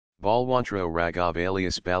Balwantrao Raga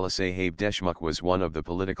alias Balasaheb Deshmukh was one of the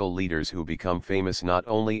political leaders who become famous not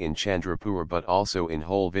only in Chandrapur but also in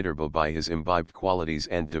whole Vidarbha by his imbibed qualities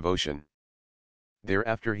and devotion.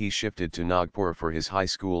 Thereafter he shifted to Nagpur for his high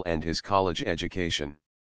school and his college education.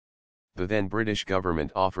 The then British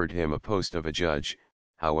government offered him a post of a judge,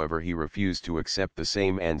 however he refused to accept the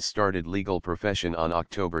same and started legal profession on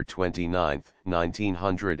October 29,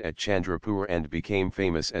 1900 at Chandrapur and became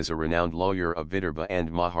famous as a renowned lawyer of Vidarbha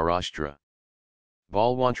and Maharashtra.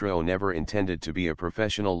 Balwantrao never intended to be a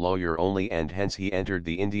professional lawyer only, and hence he entered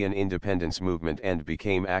the Indian independence movement and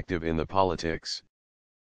became active in the politics.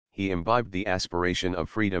 He imbibed the aspiration of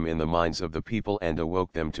freedom in the minds of the people and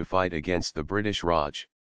awoke them to fight against the British Raj.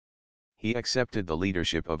 He accepted the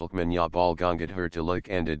leadership of Lokmanya Bal Gangadhar Tilak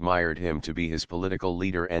and admired him to be his political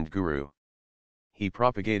leader and guru. He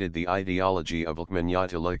propagated the ideology of Lokmanya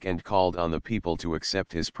Tilak and called on the people to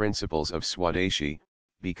accept his principles of Swadeshi,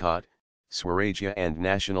 Bikot, Swarajya and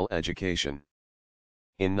national education.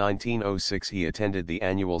 In 1906 he attended the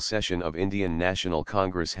annual session of Indian National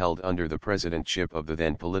Congress held under the presidentship of the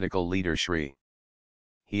then political leader Shri.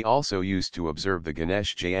 He also used to observe the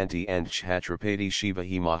Ganesh Jayanti and Chhatrapati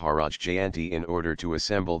Shivaji Maharaj Jayanti in order to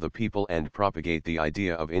assemble the people and propagate the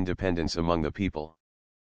idea of independence among the people.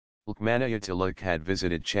 Lokmanya Tilak had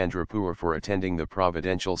visited Chandrapur for attending the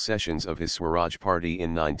providential sessions of his Swaraj party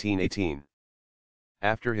in 1918.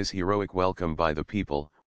 After his heroic welcome by the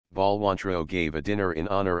people, Balwantrao gave a dinner in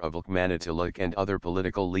honor of Lokmanya Tilak and other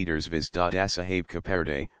political leaders viz. Dadasaheb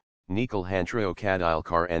Kaperde, Nikhil Hantrao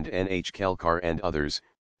Kadilkar and Nh Kelkar and others,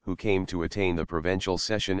 who came to attain the provincial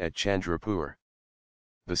session at Chandrapur.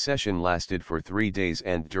 The session lasted for 3 days,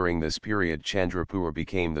 and during this period Chandrapur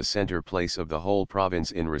became the center place of the whole province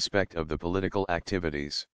in respect of the political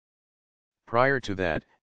activities. Prior to that,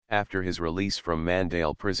 after his release from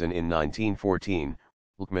Mandale prison in 1914,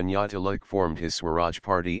 Lokmanya Tilak formed his Swaraj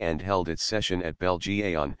party and held its session at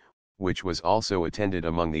Belgaon, which was also attended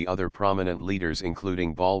among the other prominent leaders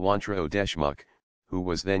including Balwantrao Deshmukh, who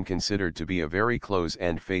was then considered to be a very close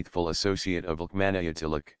and faithful associate of Lokmanya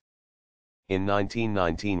Tilak. In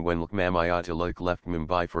 1919, when Lokmanya Tilak left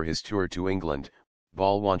Mumbai for his tour to England,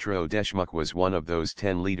 Balwantrao Deshmukh was one of those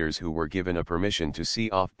 10 leaders who were given a permission to see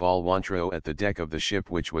off Balwantrao at the deck of the ship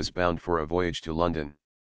which was bound for a voyage to London.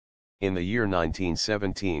 In the year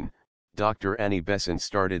 1917, Dr. Annie Besant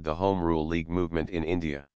started the Home Rule League movement in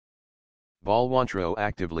India. Balwantrao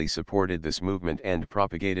actively supported this movement and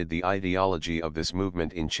propagated the ideology of this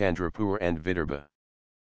movement in Chandrapur and Vidarbha.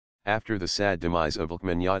 After the sad demise of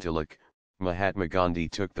Lokmanya Tilak, Mahatma Gandhi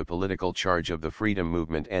took the political charge of the freedom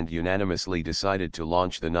movement and unanimously decided to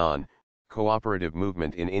launch the non-cooperative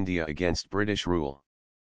movement in India against British rule.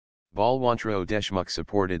 Balwantrao Deshmukh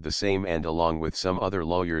supported the same and along with some other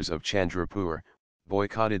lawyers of Chandrapur,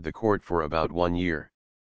 boycotted the court for about 1 year.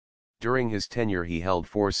 During his tenure he held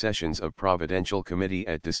 4 sessions of Providential Committee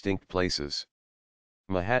at distinct places.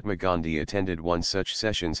 Mahatma Gandhi attended one such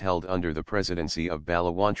sessions held under the presidency of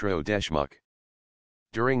Balwantrao Deshmukh.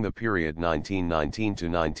 During the period 1919 to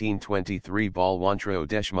 1923, Balwantrao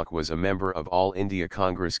Deshmukh was a member of All India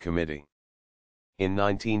Congress Committee. In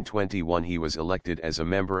 1921 he was elected as a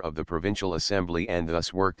member of the Provincial Assembly and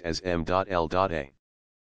thus worked as M.L.A.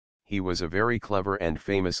 He was a very clever and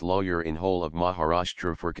famous lawyer in whole of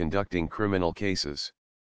Maharashtra for conducting criminal cases.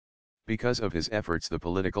 Because of his efforts, the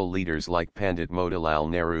political leaders like Pandit Motilal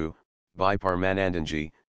Nehru, Bhai Parmanandanji,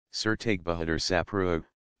 Sir Tegh Bahadur Sapru,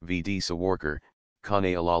 V.D. Savarkar,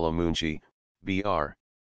 Kanhaialal Munshi, B.R.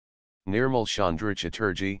 Nirmal Chandra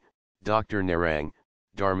Chatterjee, Dr. Narang,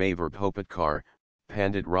 Dharmavir Bhopatkar,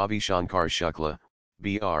 Pandit Ravi Shankar Shukla,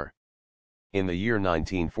 B.R. In the year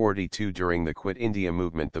 1942, during the Quit India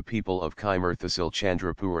movement, the people of Kaimur Tehsil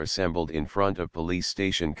Chandrapur assembled in front of police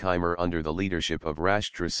station Kaimur under the leadership of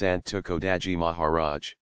Rashtra Sant Tukodaji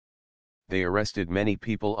Maharaj. They arrested many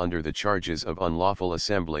people under the charges of unlawful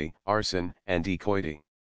assembly, arson, and dacoity.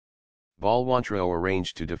 Balwantrao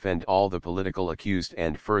arranged to defend all the political accused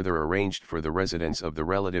and further arranged for the residence of the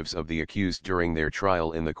relatives of the accused during their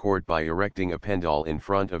trial in the court by erecting a pendal in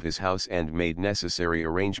front of his house and made necessary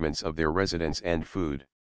arrangements of their residence and food.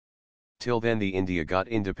 Till then the India got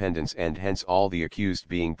independence and hence all the accused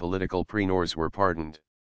being political prisoners were pardoned.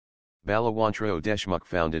 Balwantrao Deshmukh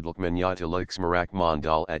founded Lokmanya Tilak Smarak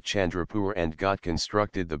Mandal at Chandrapur and got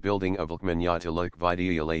constructed the building of Lokmanya Tilak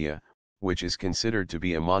Vidyalaya, which is considered to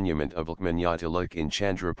be a monument of Lokmanya Tilak in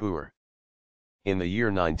Chandrapur. In the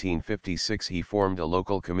year 1956 he formed a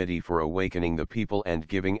local committee for awakening the people and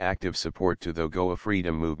giving active support to the Goa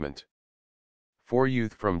freedom movement. 4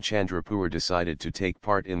 youth from Chandrapur decided to take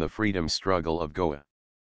part in the freedom struggle of Goa.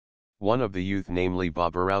 One of the youth, namely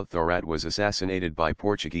Balwantrao, was assassinated by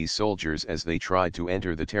Portuguese soldiers as they tried to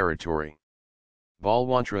enter the territory.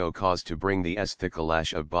 Balwantrao caused to bring the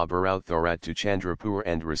Esthikalash of Balwantrao to Chandrapur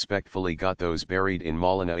and respectfully got those buried in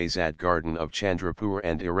Maulana Azad garden of Chandrapur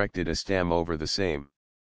and erected a stamp over the same.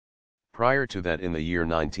 Prior to that, in the year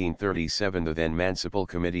 1937, the then Municipal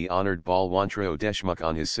Committee honoured Balwantrao Deshmukh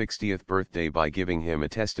on his 60th birthday by giving him a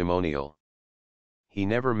testimonial. He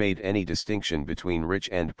never made any distinction between rich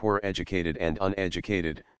and poor, educated and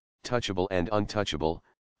uneducated, touchable and untouchable,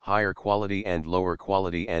 higher quality and lower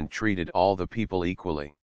quality, and treated all the people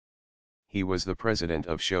equally. He was the president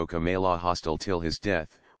of Shoka Mela Hostel till his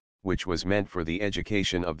death, which was meant for the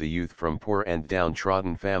education of the youth from poor and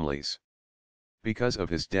downtrodden families. Because of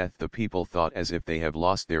his death, the people thought as if they have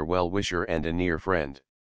lost their well-wisher and a near friend.